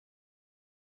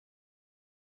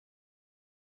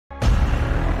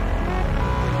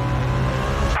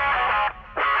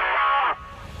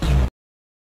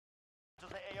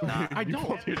not. I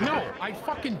don't. No, I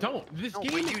fucking don't. This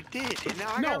game. But you did. And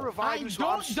now I gotta revive you, so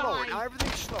I'm slow. Now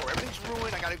everything's slow. Everything's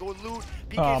ruined. I gotta go loot.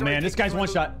 Oh man, this guy's one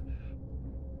shot.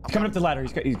 He's coming up the ladder.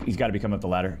 He's got to be coming up the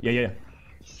ladder. Yeah.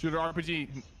 Shooter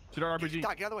RPG. Shooter RPG.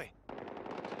 Doc, get out of the way.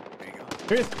 There you go.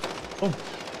 Here he is. Oh.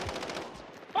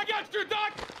 I got you,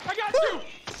 Doc. I got you.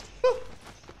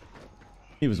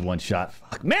 He was one shot.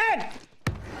 Fuck, man.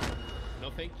 No,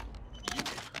 thank you.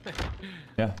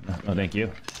 Yeah. No, thank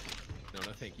you. No,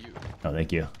 thank you. No,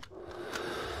 thank you.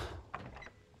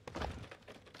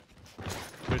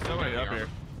 There's somebody up here.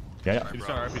 Yeah. You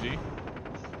saw RPG?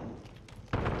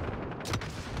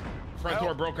 Front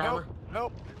door broke armor.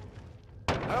 Nope.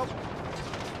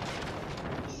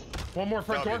 One more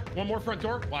front door. One more front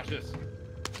door. Watch this.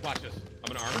 Watch this.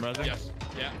 I'm gonna armor. Resin? Yes.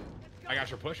 Yeah. I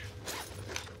got your push.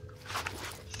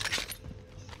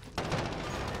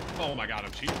 Oh my god,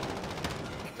 I'm cheating.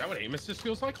 Is that what aim assist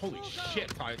feels like? Holy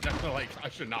shit. I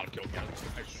should not have killed that.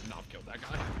 I should not have killed that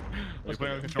guy. You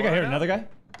playing with I think I heard another guy.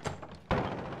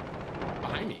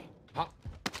 Behind me. Huh?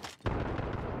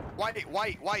 White.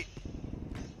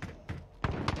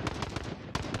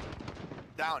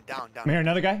 Down. I'm hearing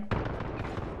another guy.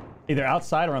 Either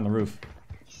outside or on the roof.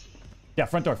 Yeah,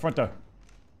 front door. Full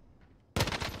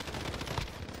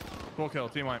kill,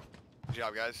 team wipe. Good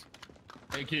job, guys.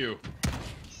 Thank you.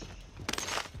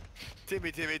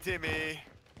 Timmy.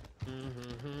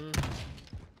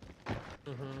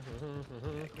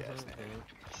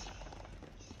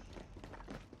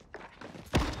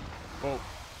 Oh,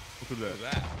 look at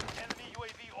that. Enemy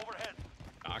UAV overhead.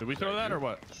 Did we throw that or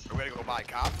what? We're ready to go buy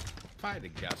cop. If I had to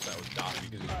guess, that was Doc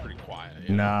because he's pretty quiet.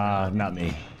 Nah, not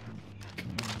me.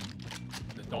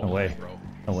 Don't No way. lie, bro.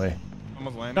 No way.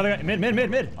 Almost landed. Another guy.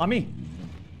 Mid. On me.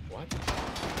 What?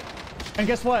 And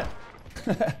guess what?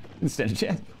 Didn't stand a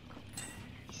chance.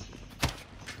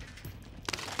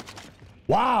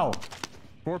 Wow.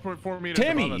 4.4 meters.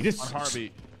 Timmy, above us you just on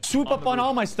heartbeat. swoop up on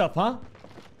all my stuff, huh?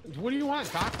 What do you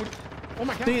want, Doc? Oh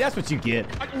my god. See, that's what you get.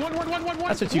 One.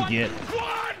 That's what you get.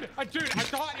 Dude, I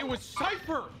thought it was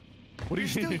Cypher. What are you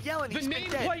Still doing? yelling. The He's been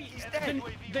dead. nameplate. He's dead.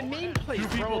 The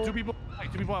nameplate, bro. Two people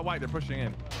at white. They're pushing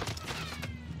in.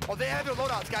 Oh, they have their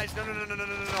loadouts, guys. No.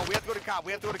 We have to go to cop.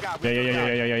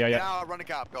 Yeah. Now run to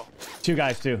cop. Go. Two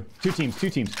guys, two teams.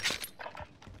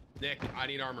 Nick, I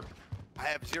need armor. I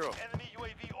have 0. Enemy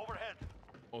UAV overhead.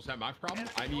 Oh, is that my problem?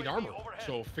 I need armor.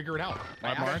 So figure it out.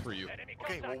 I My mark? asked for you.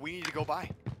 Okay, well, we need to go buy.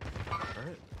 All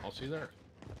right, I'll see you there.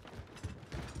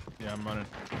 Yeah, I'm running.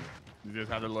 You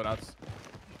just have their loadouts.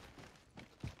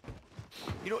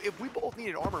 You know, if we both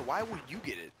needed armor, why would you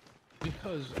get it?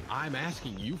 Because I'm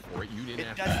asking you for it. You didn't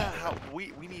ask. That's not how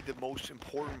we need the most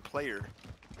important player,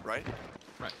 right?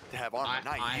 Right. To have armor,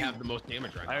 not you. I have the most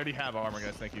damage right I now. already have armor,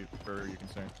 guys. Thank you for your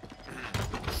concern.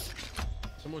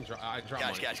 Someone I dropped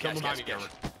money. Guys. Someone behind me, armor.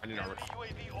 I need armor.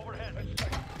 Enemy UAV overhead.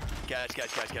 Guys.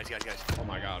 Oh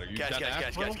my god, are you dead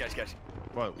ass, bro? Guys.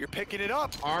 Whoa. You're picking it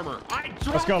up. Armor. I dropped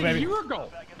Let's go, it baby. a year ago.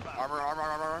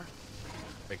 Armor.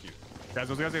 Thank you. Guys,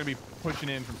 those guys are gonna be pushing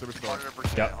in from Superstore.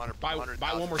 100%. Yep. 100%.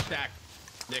 Buy one more stack,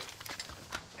 Nick.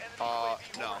 No.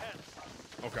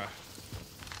 Okay.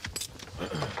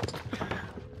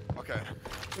 Okay.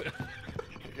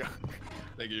 Yeah.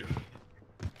 Thank you.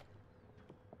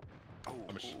 Oh,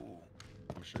 I'm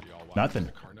sure y'all watched Nothing.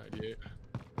 the Car 98.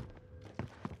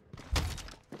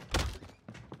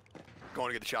 Going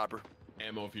to get the chopper.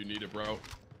 Ammo if you need it, bro. I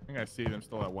think I see them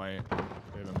still at white.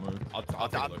 They haven't moved. I'll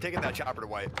take a I'm look. taking that chopper to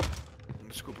white. I'm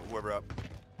gonna scoop whoever up.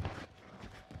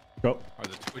 Go. Are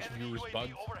the Twitch viewers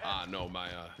bugged? No, my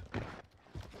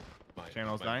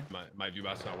Channel's dying? My view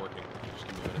bot's not working. Just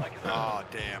give me a minute. Oh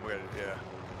damn, we gotta, yeah.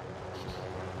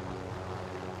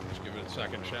 Just give it a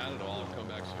second, chat. It'll all come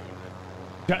back soon.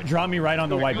 Draw me right on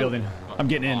the white building. I'm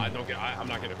getting in. I'm not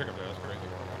getting a pickup there. That's crazy.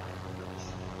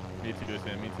 Me too, this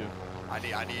man. Me too. I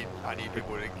need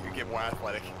people to get more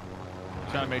athletic.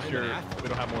 Trying to make sure we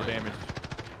don't have more damage.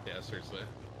 Yeah, seriously.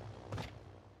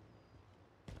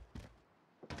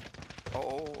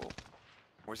 Oh.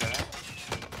 Where's that at?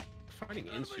 Fighting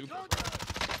in super.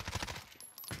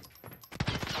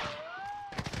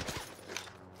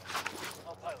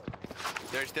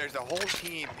 There's a whole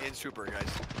team in super, guys.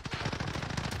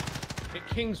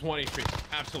 King's 1 HP.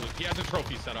 Absolutely. He has a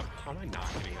trophy set up. How am I not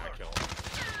getting that kill?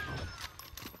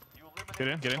 Get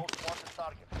in. Good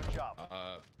job.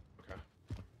 Okay.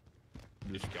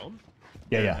 Did you kill him?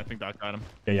 Yeah. I think Doc got him.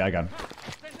 Yeah, I got him.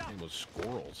 It was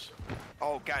squirrels.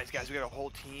 Oh, guys, we got a whole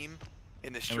team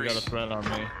in the And we street. got a threat on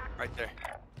me. Right there.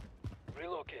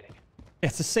 Relocating.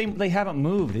 It's the same. They haven't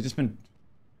moved. They just been.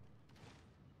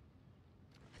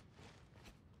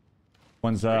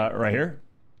 One's right here.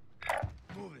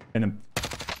 And then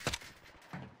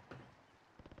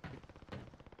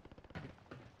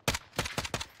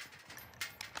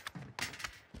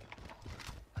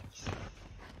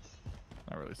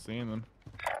Probably seeing them.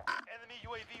 Enemy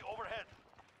UAV overhead.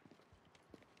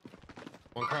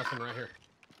 One crossing right here.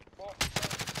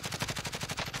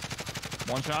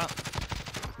 One shot.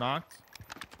 Knocked.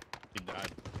 He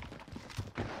died.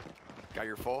 Got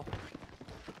your full.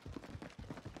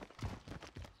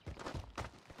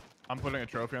 I'm putting a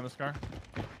trophy on this car.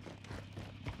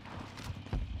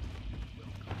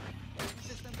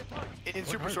 In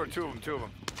super short, two of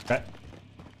them. Okay.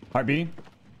 Heart beating.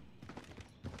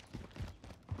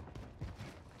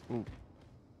 Ooh.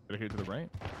 Did I hit to the right?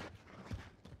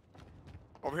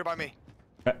 Over here by me.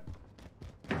 Okay.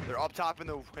 They're up top in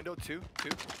the window, two.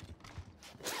 Enemy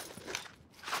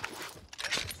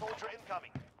soldier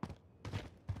incoming.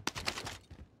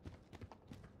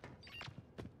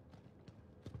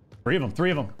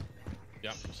 Three of them.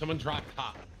 Yep. Someone dropped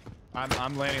top.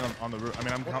 I'm landing on the roof. I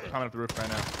mean, I'm coming up the roof right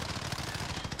now.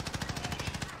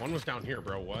 One was down here,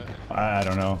 bro. What? I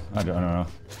don't know. I don't know.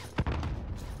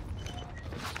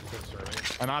 Concerning.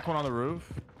 I knocked one on the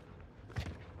roof.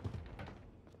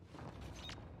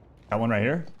 Got one right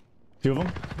here. Two of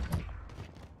them.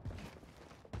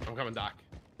 I'm coming, Doc.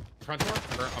 Front door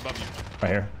or above you?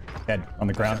 Right here. Dead on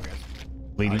the ground.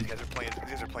 Bleeding. These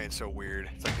guys are playing so weird.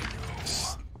 It's like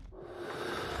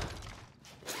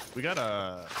We got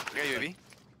a. you got UAV?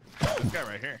 This guy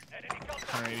right here. Enemy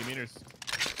contact. 180 meters.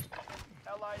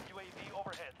 Allied UAV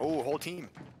overhead. Oh, whole team.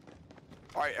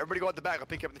 All right, everybody go out the back. I'll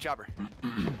pick you up in the chopper.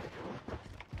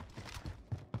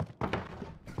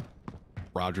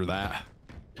 Roger that.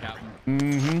 Captain.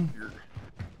 Mm-hmm.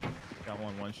 Got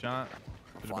one shot. Should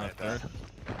have been a Flying at third.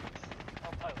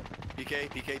 I'll pilot.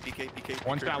 PK.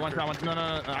 One shot.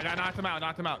 No. I got knocked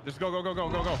him out. Just go.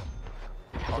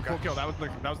 Okay. Full kill. That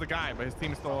was the guy, but his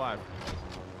team is still alive.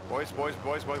 Boys. All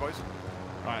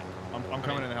right, I'm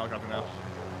coming in the helicopter now.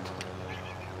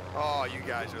 Oh, you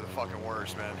guys are the fucking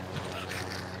worst, man.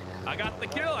 I got the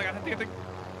kill. I got to get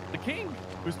the king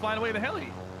who's flying away the heli.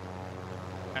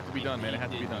 Had to be done, man. It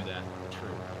had to be done. That. True.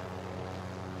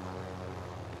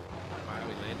 Why are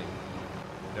we landing?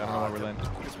 Yeah, I don't know where we're landing.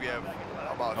 Because we have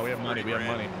about. Oh, we have money. 30 We have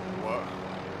grand. money. What?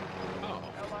 Oh.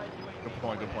 Allied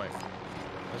UAV. Good point.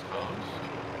 That's comms.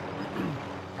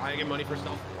 I get money for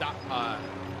stuff. Doc,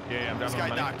 Yeah, I'm down This on guy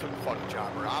money. Doc took the fucking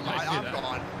chopper. I'm I see that.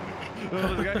 gone.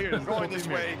 There's a guy here. There's a Going whole this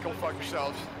team way. here. Go fuck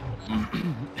yourselves. Enemy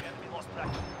lost track.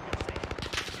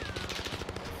 Insane.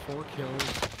 4 kills.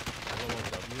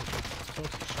 LOW. So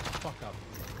shut the fuck up.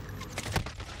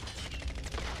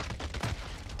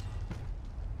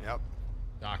 Yep.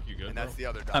 Doc, you good? And that's the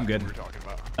other Doc I'm good. we were talking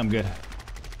about. I'm good. I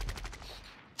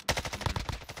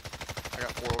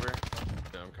got 4 over here.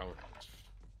 Yeah, I'm coming.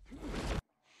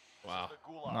 Wow. The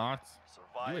gulag. Knocked.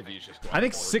 Survive. UAV's just I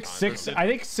think going all the time. 6-6. I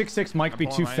think 6-6 might be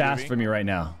I'm too pulling my fast UAV. for me right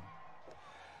now.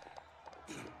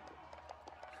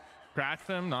 Cracked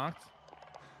him. Knocked.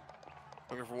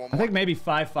 Looking for one I more. think maybe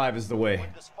 5-5 is the way. Win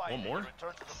this fight. One more?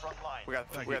 Return to the front line. We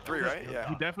got 3, right? He Yeah.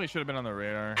 definitely should have been on the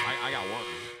radar. I got one.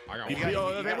 I got You one. got- Oh,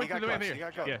 you they got- went you through the got way guts, you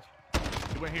got guts.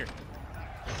 Yeah. He went here.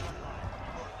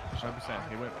 100%.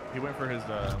 He went for his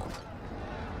thingy.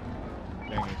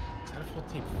 Is that a full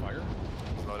team fire?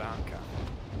 Slow down. Okay.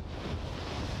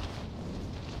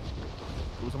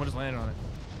 Ooh, someone just landed on it.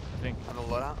 I think. On the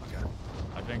loadout? Okay.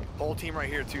 I think. Whole team right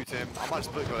here too, Tim. I'm gonna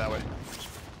split go that way.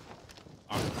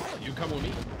 You come with me?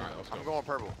 All right, let's go. I'm going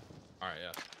purple. All right,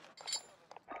 yeah.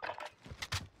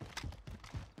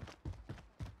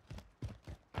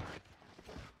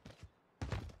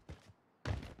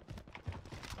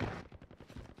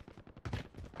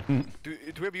 Do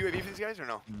we have UAV for these guys or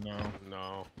no? No.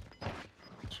 No.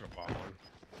 Should have bought one.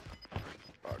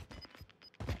 Fuck.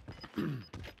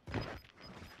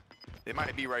 They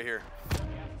might be right here. Gas is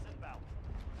inbound.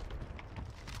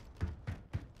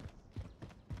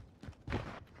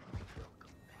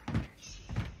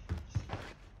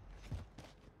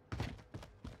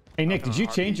 Hey Nick, did you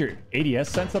change your ADS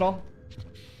sense at all?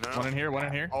 No. One in here. One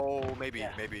in here. Oh, maybe.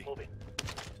 Moving.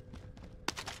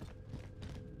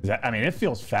 Is that, I mean, it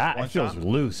feels fat. One It feels shot.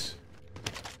 loose.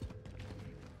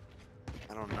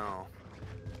 I don't know.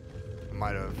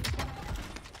 Might have.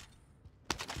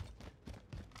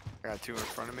 I got 2 in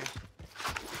front of me.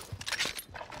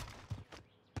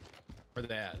 Where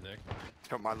they at, Nick?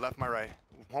 To my left, my right.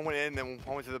 One went in, then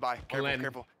one went to the by. Careful, landing.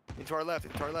 careful. Into our left.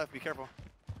 Be careful.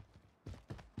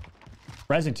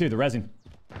 Resin too, the resin.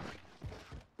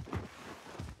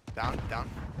 Down.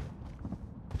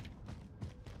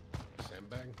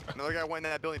 Sandbag. Another guy went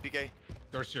in that building, PK.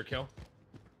 There's your kill.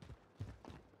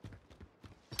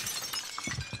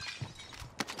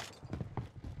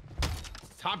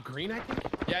 Top green, I think?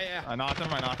 Yeah. I knocked him.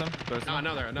 There's No, one.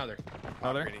 another. Another.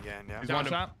 Green again, yeah. He's Down one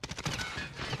him. shot.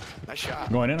 Nice shot.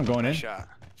 I'm going in. Nice shot.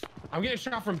 I'm getting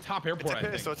shot from top airport. It's a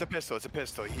pistol. It's a pistol. It's a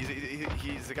pistol.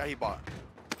 He's the guy he bought.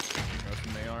 That's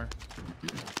an AR.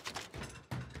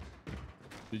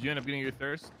 Did you end up getting your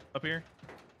thirst up here?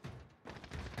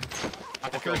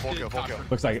 Full kill.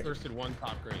 Looks like it. Thirsted one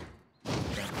top green.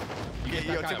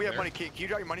 Yeah, Tim, we have money. Can you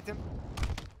drop your money, Tim?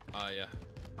 Yeah.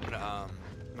 I'm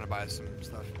gonna buy some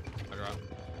stuff. I drop.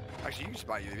 Actually, you can just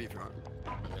buy UAV if you want.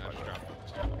 Yeah, I just dropped.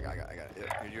 I got it.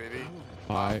 Yeah, your UAV.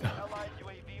 Alright. Allied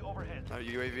UAV overhead. Another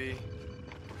UAV.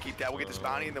 Keep that. We'll get this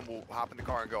bounty and then we'll hop in the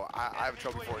car and go. I have a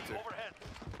trophy for it too.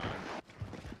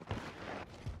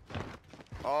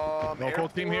 Overhead. No full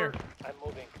team here. I'm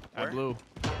moving.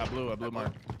 I blew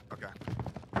mark. Okay.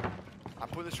 I'm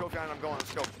putting this trophy on and I'm going.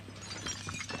 Let's go.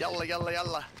 Yalla, yalla,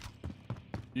 yalla.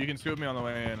 You can scoop me on the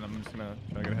way in. I'm just gonna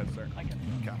try to get a head start.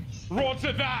 Okay.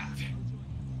 Roger that!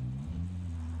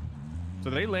 So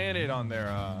they landed on their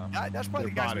That's probably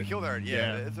the guys we killed already.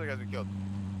 Yeah, Yeah. that's the guys we killed.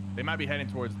 They might be heading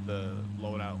towards the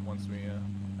loadout once we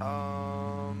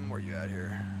Where you at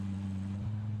here?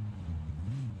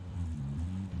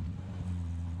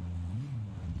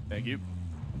 Thank you.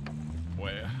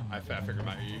 Wait, I figured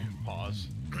my pause.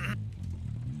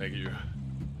 Thank you.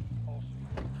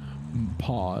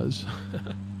 Pause.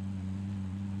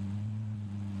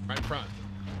 Right in front.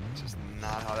 It's just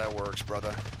not how that works,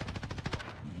 brother.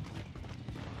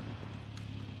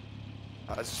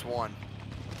 That's just one.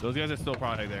 Those guys are still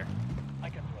probably there. I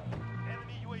can drive.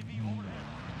 Enemy UAV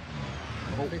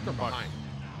overhead. I think they're behind.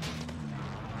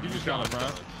 You just got them,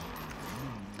 front.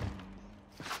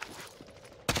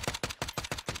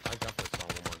 I definitely saw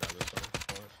one more down this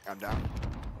way. I'm down.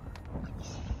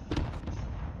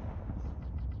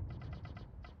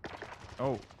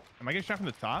 Oh, am I getting shot from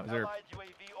the top? Is there? Allied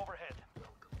UAV overhead.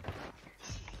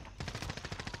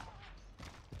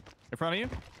 In front of you?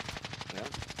 Yeah.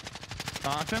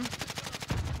 Knocked him.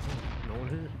 No one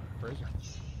here. Crazy.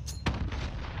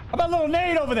 How about a little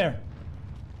nade over there?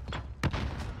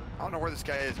 I don't know where this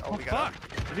guy is. Oh, we got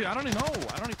Fuck. him. Dude, I don't even know. What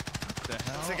the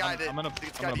hell? It's the guy that. I'm gonna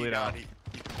it's the guy bleed down. out.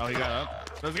 Oh, he got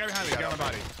up. There's a guy behind me. He got my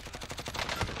body.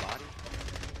 Body?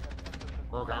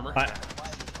 Rogue armor. I,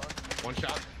 One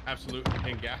shot. Absolute.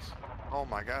 And gas. Oh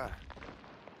my god.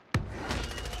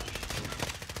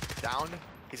 Down.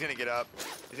 He's gonna get up.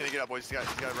 He's gonna get up, boys. He's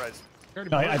got a res.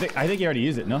 no, I think he already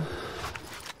used it. No.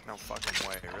 No fucking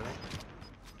way, really?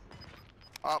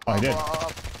 Up, Oh, I did.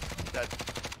 up. Dead.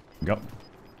 Go.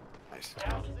 Nice.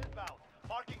 Gas is inbound.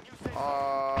 Marking new safe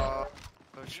zone.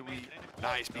 What should we?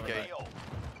 Nice, BK.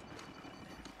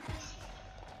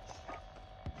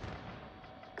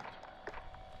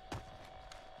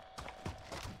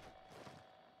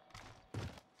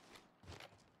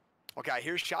 Okay, I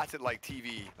hear shots at like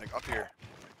TV, like up here.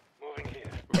 Moving here.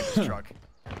 Look at this truck.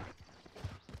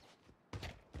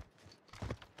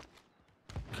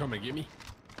 Come and get me.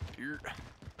 Here.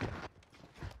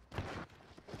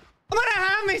 I'm gonna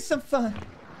have me some fun.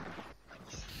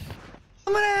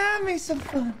 I'm gonna have me some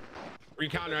fun.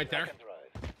 Recon right there. Can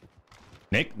drive.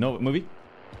 Nick, no movie.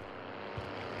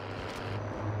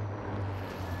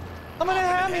 I'm gonna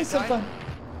have me some fun.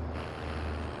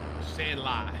 Saying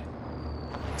lie.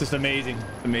 Just amazing,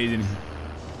 amazing.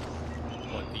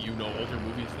 What, do you know older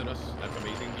movies than us? That's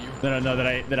amazing to you? No,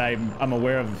 that I'm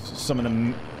aware of some of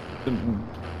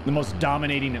the most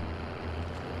dominating,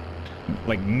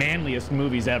 like manliest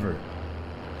movies ever.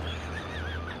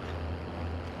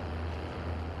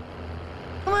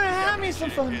 I'm gonna have me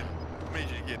some fun. I'm gonna need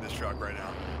you to get in this truck right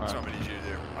now. That's what I'm gonna need you to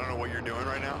do. I don't know what you're doing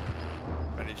right now,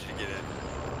 but I need you to get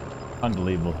in.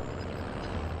 Unbelievable.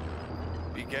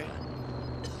 BK?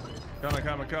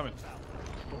 Coming.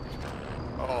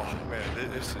 Oh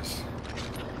man, this is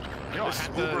Yo, this is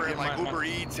Uber and like Uber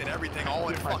Eats and everything all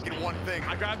in fucking one thing.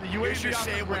 I got the Here's your UAV on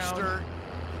the sandwich ground. stir.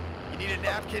 You need a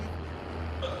napkin?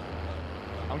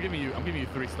 I'm giving you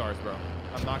 3 stars, bro.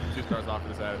 I'm knocking 2 stars off of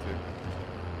this attitude.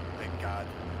 Thank God.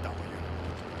 Done with you.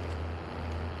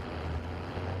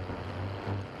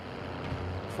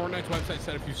 Fortnite's website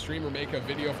said if you stream or make a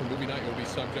video for movie night, you'll be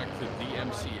subject to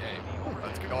DMCA.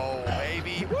 Let's go,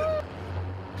 baby.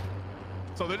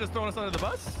 So they're just throwing us under the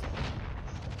bus?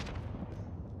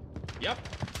 Yep.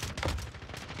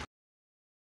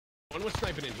 One was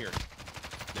sniping in here.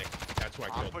 Nick, that's who I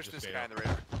I'll killed. push just this so guy you in know. the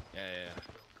radar. Yeah.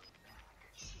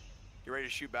 You ready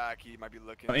to shoot back? He might be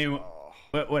looking. I mean,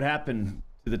 Oh. what happened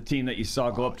to the team that you saw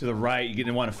go up to the right? You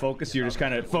didn't want to focus. You're just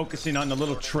kind of focusing on the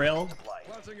little trail,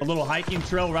 a little hiking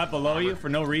trail right below you for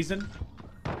no reason.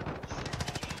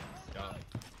 Yeah.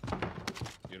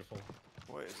 Beautiful.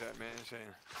 What is that man saying?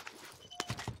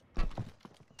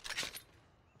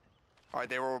 All right,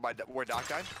 they were over by where Doc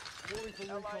died.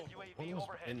 Allied One UAV was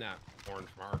overhead. in that orange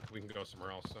mark. We can go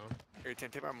somewhere else, though. Here, Tim,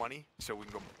 take our money so we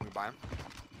can buy them.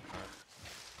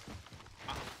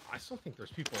 I still think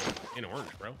there's people in orange,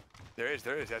 bro. There is.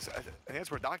 I think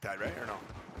that's where Doc died, right? Or no?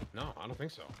 No, I don't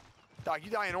think so. Doc,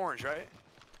 you die in orange, right?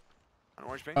 On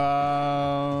orange paint?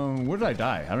 Where did I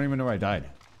die? I don't even know where I died.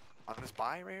 On this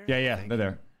buy right here? Yeah, I think. they're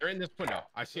there. They're in this window.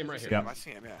 I see him right here. Yeah. I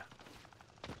see him, yeah.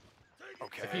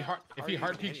 Okay. If he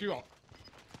hard peeks you,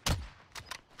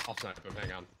 I'll snipe him.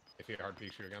 Hang on. If he hard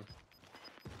peeks you again.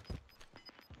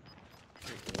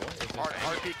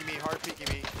 Hard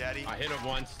peeking me, daddy. I hit him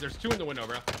once. There's two in the window,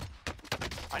 bro.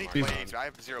 I need He's- blades. I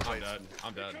have 0 I'm blades. dead.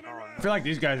 I'm dead. I feel like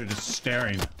these guys are just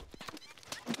staring.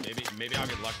 Maybe I'll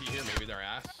get lucky here. Maybe their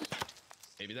ass.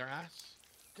 Maybe their ass.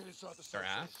 Their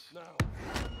ass. Now.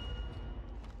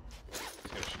 He's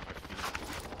gonna shoot my feet.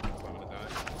 I'm gonna die.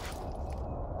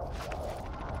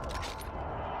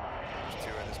 There's 2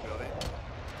 in this building.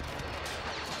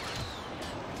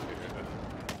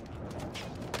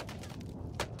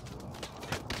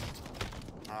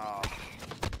 Oh,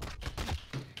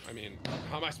 I mean,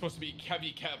 how am I supposed to be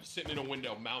Kevy Kev sitting in a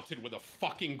window mounted with a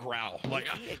fucking growl? Like,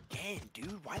 again,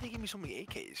 dude. Why they give me so many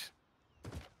AKs?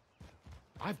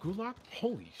 I have gulag?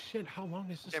 Holy shit, how long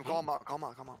is this? Tim, call him out. Call him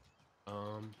out.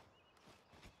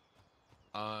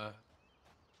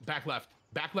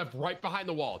 Back left, right behind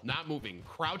the wall, not moving,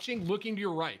 crouching, looking to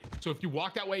your right. So if you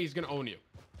walk that way, he's gonna own you.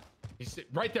 He's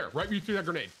right there, right where you threw that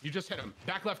grenade. You just hit him.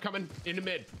 Back left coming into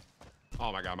mid.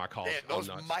 Oh my god, my calls. Man, Oh, those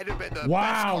nuts. might have been the Wow,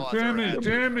 best calls I've ever had.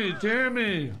 damn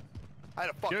it. I had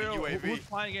a fucking Yo, UAV. who's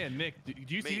flying in? Nick, do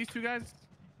you see Me. these two guys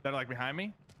that are like behind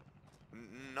me?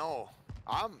 No,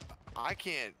 I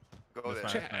can't go there.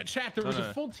 Chat, there was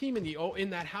a full team in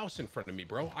that house in front of me,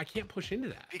 bro. I can't push into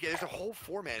that. PK, there's a whole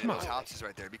 4-man in Come those on. houses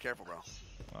right there. Be careful, bro.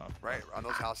 Oh, Right on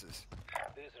those houses.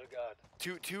 Disregard.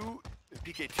 Two.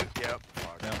 PK 2. Yep.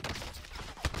 Fuck. yeah.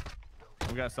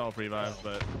 We got solid revives,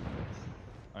 but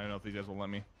I don't know if these guys will let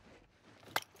me.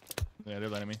 Yeah, they're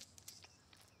letting me.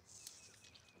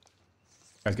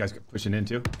 Guys pushing in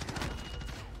too.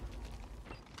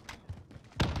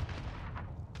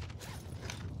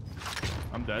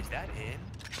 I'm dead. Is that in?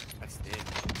 That's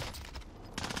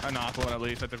in. I knocked one at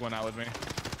least. I took one out with me.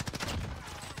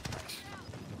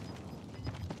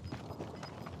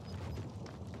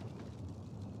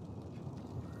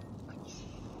 Nice.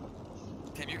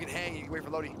 Tim, you can hang. You can wait for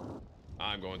Lodi.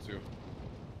 I'm going to.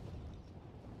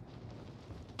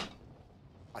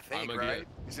 I think, gonna right? get-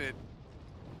 Is it?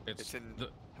 It's It's in it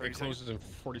 30 closes in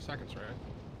 40 seconds, right?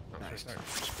 Not Nice. 30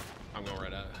 seconds. I'm going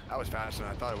right at it. That was faster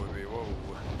than I thought it would be. Whoa.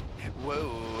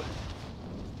 Whoa.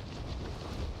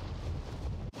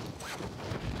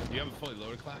 Do you have a fully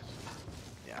loaded class?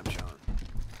 Yeah, I'm showing.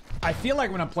 I feel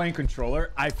like when I'm playing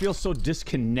controller, I feel so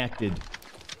disconnected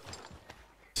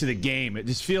to the game. It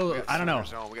just feels, I don't know.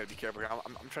 We gotta be careful.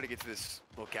 I'm trying to get to this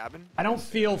little cabin. I don't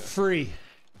feel free.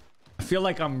 I feel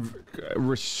like I'm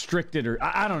restricted, or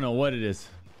I don't know what it is.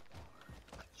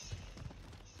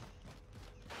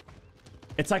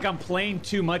 It's like I'm playing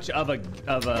too much of a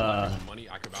Money,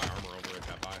 I could buy armor over at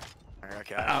that buy. I got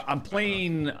cash. I'm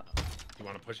playing. You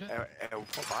want to push it?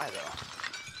 What buy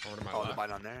though? Over to my Oh, the left. buy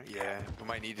down there? Yeah, we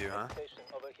might need to, huh? Station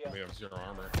over here. We have 0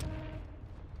 armor.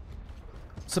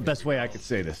 What's the best way I could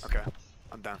say this? Okay,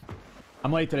 I'm done.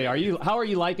 I'm late today. How are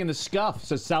you liking the scuff?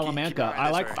 Says Salamanca. Keep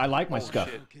in mind this, I like my oh,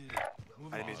 scuff. shit.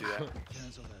 I didn't mean to do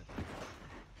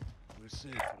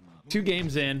that. 2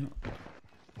 games in.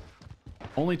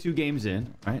 Only 2 games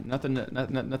in. Right? Nothing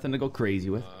to go crazy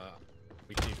with.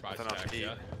 We can each buy Nothing else stack, to eat.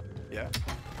 yeah? Yeah.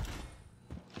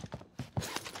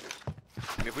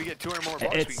 If we get 200 more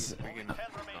bucks, It's- we can. 10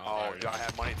 remain. Oh, I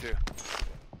have money too.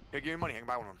 Here, give me money. I can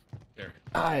buy one of them. Here.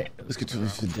 Alright, let's get to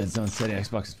the dead zone setting.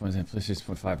 Xbox is 0.9, PlayStation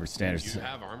 0.5 for standards. You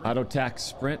have armor? Auto tac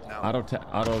sprint. No. Auto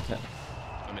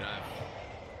I mean,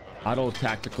 I have.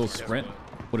 tactical sprint.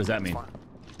 What does that mean? Fine.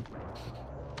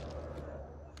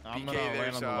 I'm BK, gonna land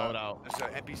there's on the loadout.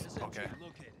 There's an NPC. Okay.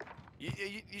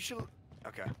 You should.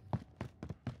 Okay.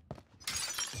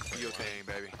 You thing,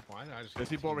 baby. Why did I just. There's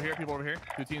people over here. People over here.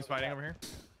 2 teams fighting over here.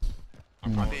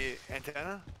 On the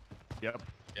antenna? Yep.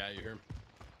 Yeah, you hear him.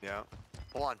 Yeah.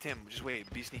 Hold on, Tim. Just wait.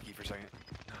 Be sneaky for a second.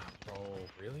 Nah, bro,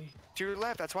 really? To your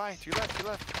left. That's why. To your left. To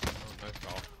your left. Oh, nice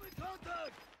call.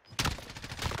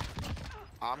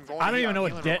 I'm going. I don't to even know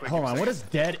heal what him real dead. quick Hold in a on. What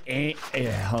second. is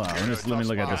dead? Hold on. Let me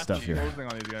look at this stuff here. Closing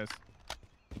on these guys.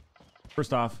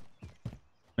 First off,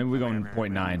 maybe we're going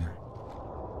 0.9.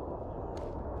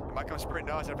 It might come sprint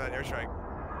now after that airstrike.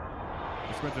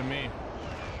 They're sprinting me.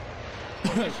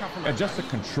 Adjust the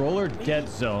controller dead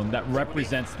zone that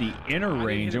represents the inner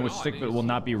range in which stick will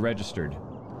not be registered.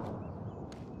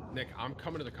 Nick, I'm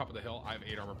coming to the cup of the hill. I have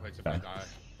 8 armor plates if I die,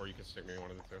 or you can stick me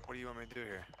one of the two. What do you want me to do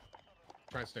here?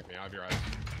 Try and stick me. I have your eyes.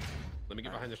 Let me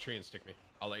get behind this tree and stick me.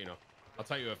 I'll let you know. I'll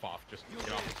tell you if off. Just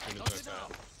get off as soon as it's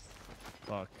out.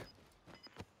 Fuck.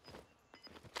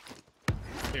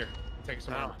 Here, take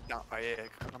some armor. No, yeah,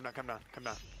 come down.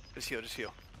 Just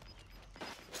heal.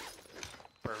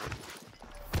 Perfect.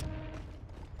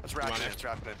 Let's wrap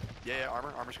it in. Yeah,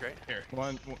 armor's great. Here.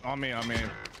 One on me. I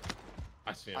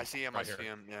see him. I see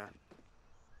him, yeah.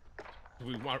 Do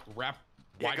we want to wrap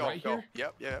Yeah, wide go.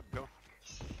 here? Yep, go.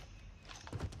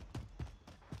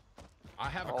 I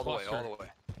have a All cluster. the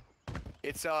way.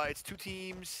 It's 2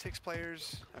 teams, 6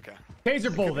 players. Okay.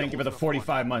 Taser Bull, thank you for the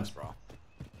 45 months, bro.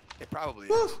 It probably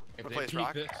Woo. is. If Wanna they play this keep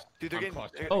rock? this, Dude, they're I'm getting.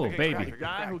 clustered. Oh, they're getting baby. cracked, The they're getting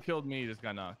guy who cracked. killed me just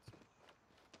got knocked.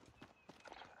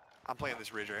 I'm playing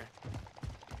this ridge right.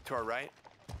 To our right.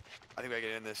 I think we gotta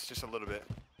get in this just a little bit.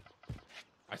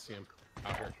 I see him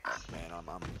out here. Man, I'm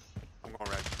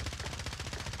going red.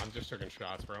 I'm just taking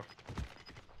shots, bro.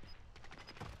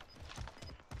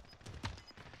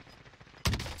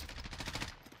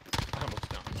 Almost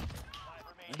down.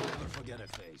 Never forget a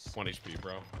face. 1 HP,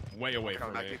 bro. Way away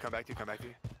from me. Come back to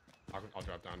you. I'll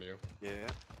drop down to you. Yeah.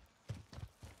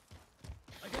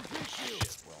 I can fix you.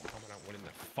 Shit, bro. How am I not winning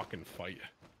that fucking fight?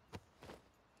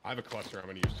 I have a cluster I'm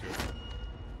gonna use too.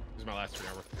 This is my last 3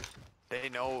 armor. They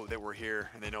know that we're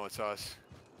here and they know it's us.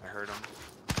 I heard them.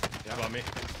 Yeah, about me.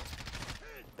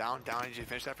 Down. I need you to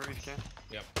finish that for me if you can.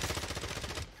 Yep.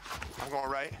 I'm going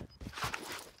right.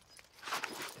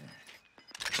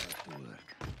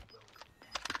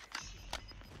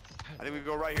 I think we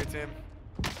go right here, Tim.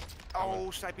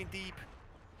 Oh, sniping deep.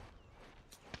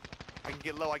 I can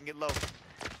get low. I'm low.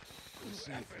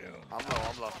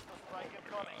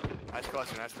 Nice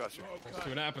cluster. Let's see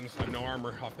what happens. I have no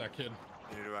armor off that kid.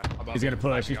 Neither do I. How about He's gonna me?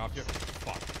 push. Backing off you?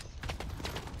 Fuck.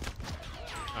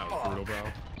 That was brutal,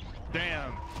 bro.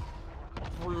 Damn.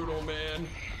 Brutal, man.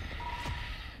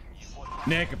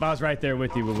 Nick, if I was right there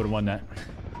with you, we would have won that.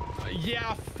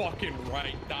 Yeah, fucking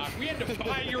right, Doc. We had to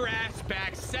buy your ass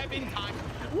back 7 times.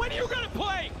 When are you gonna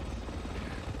play?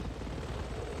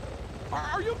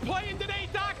 Are you playing today,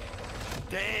 Doc?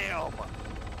 Damn.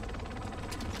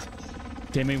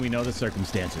 Timmy, we know the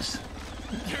circumstances.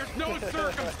 There's no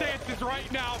circumstances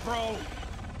right now, bro.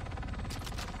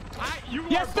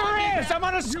 Yes, there is! I'm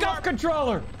on a scuff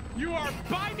controller! You are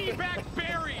buy me back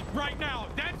buried right now.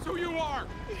 That's who you are.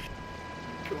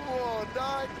 Come on,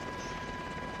 dog.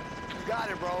 You got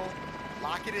it, bro.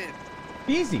 Lock it in.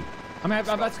 Easy. I mean,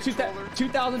 that's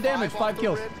 2,000 damage, 5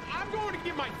 kills. I'm going to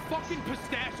get my fucking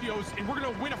pistachios, and we're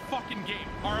gonna win a fucking game.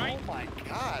 All right? Oh my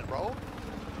god, bro.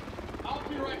 I'll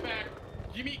be right back.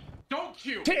 Give me. Don't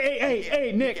queue.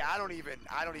 Hey, Nick. Yeah, I don't even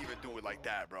do it like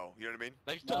that, bro. You know what I mean?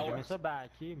 Mais ça bat à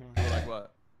qui, man? Like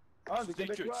what? Ah, des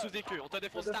Québécois. Sous-décu, on t'a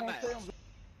défoncé ta mère.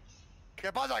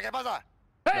 Qu'est-ce que pasa?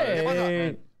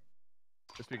 Hey.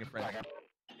 Just speaking French.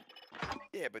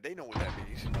 Yeah, but they know what that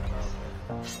means.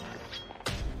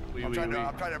 Oui, I'm oui, trying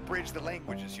oui. to bridge the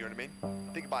languages. You know what I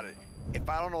mean? Think about it. If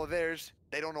I don't know theirs,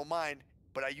 they don't know mine.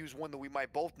 But I use one that we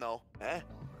might both know. Eh?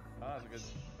 Ah, that's good.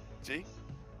 See?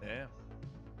 Yeah.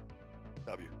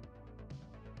 W.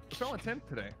 What's wrong with Tim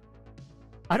today?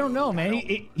 I don't know, man.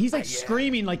 He's like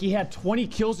screaming like he had 20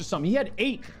 kills or something. He had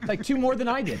 8, like 2 more than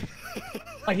I did.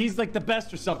 Like he's like the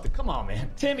best or something. Come on,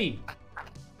 man. Timmy.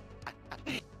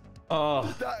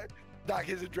 Oh. Doc,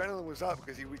 his adrenaline was up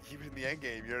because he was in the end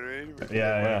game. You know what I mean?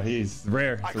 Yeah, he's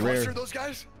rare. I It's rare. clustered those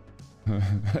guys.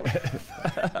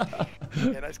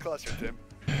 Yeah, nice cluster, Tim.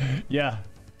 Yeah.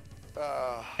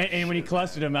 And when he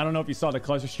clustered him, I don't know if you saw the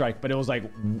cluster strike, but it was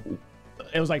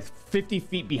like 50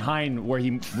 feet behind where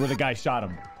the guy shot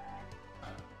him.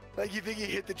 Like you think he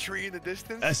hit the tree in the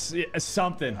distance?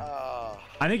 Something.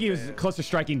 I think he was cluster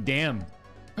striking Dam.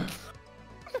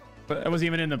 But it wasn't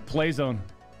even in the play zone.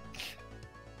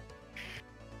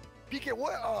 PK,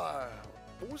 what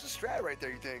was the strat right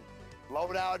there, you think?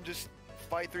 Load out and just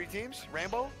fight 3 teams?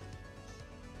 Rambo?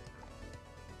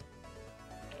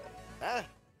 Huh?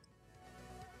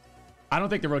 I don't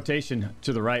think the rotation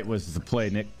to the right was the play,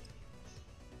 Nick.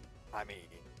 I mean,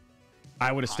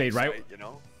 I would have stayed right. hindsight, you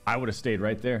know? I would have stayed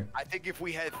right there. I think if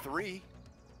we had 3,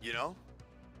 you know?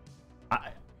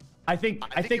 I think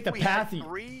if the we path. had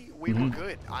 3, we were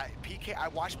good. I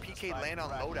watched PK land on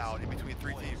loadout in between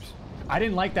 3 teams. I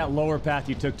didn't like that lower path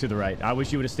you took to the right. I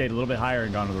wish you would have stayed a little bit higher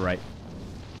and gone to the right.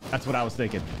 That's what I was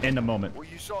thinking in the moment. Well,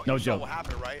 you saw joke. what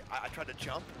happened, right? I tried to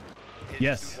jump. And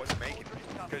Yes. this dude wasn't making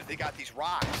it because they got these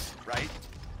rocks, right?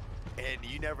 And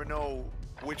you never know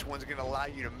which one's gonna allow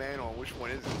you to man on, which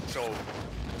one isn't. So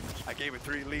I gave it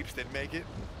 3 leaps, didn't make it.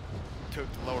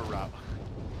 Took the lower route.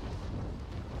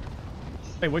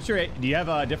 Hey, what's your? Do you have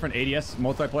a different ADS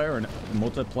multiplayer or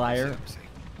multiplier?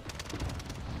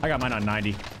 I got mine on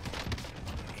 90. ADS.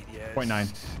 0.9.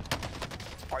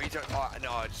 Are you talking?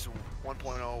 No, it's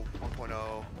 1.0,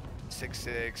 1.0,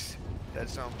 6.6.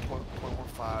 That's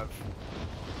 0.15.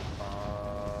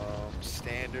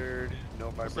 Standard, no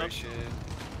vibration.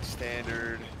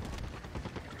 Standard.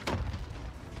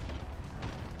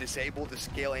 Disable the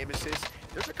scale aim assist.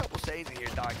 There's a couple settings in here,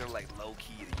 Doc, that are like low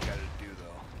key that you gotta do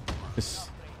though. This.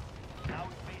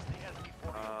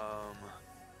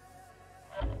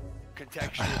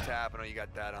 Contextual tap. I know you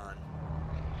got that on.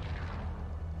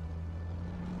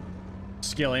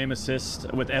 Scale aim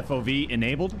assist with FOV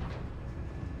enabled.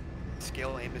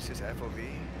 Scale aim assist FOV.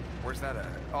 Where's that at?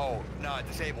 Oh no,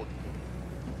 disabled.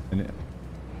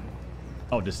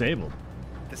 Oh, disabled.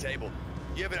 Disabled.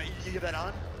 You have that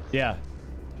on? Yeah.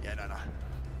 Yeah, no.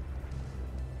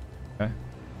 Okay.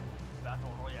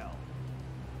 Battle Royale.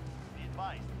 Be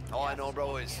advised. All I know,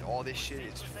 bro, is all this shit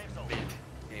is mint.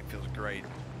 Game feels great.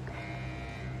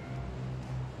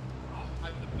 I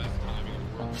have the best timing in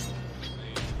the world.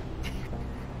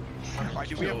 Alright,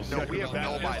 dude, we have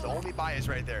no buy. The only buy is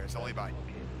right there. It's the only buy.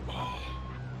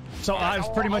 So I was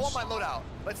pretty much. I want my loadout.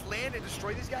 Let's land and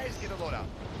destroy these guys. Get a loadout.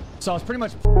 So I was pretty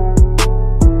much.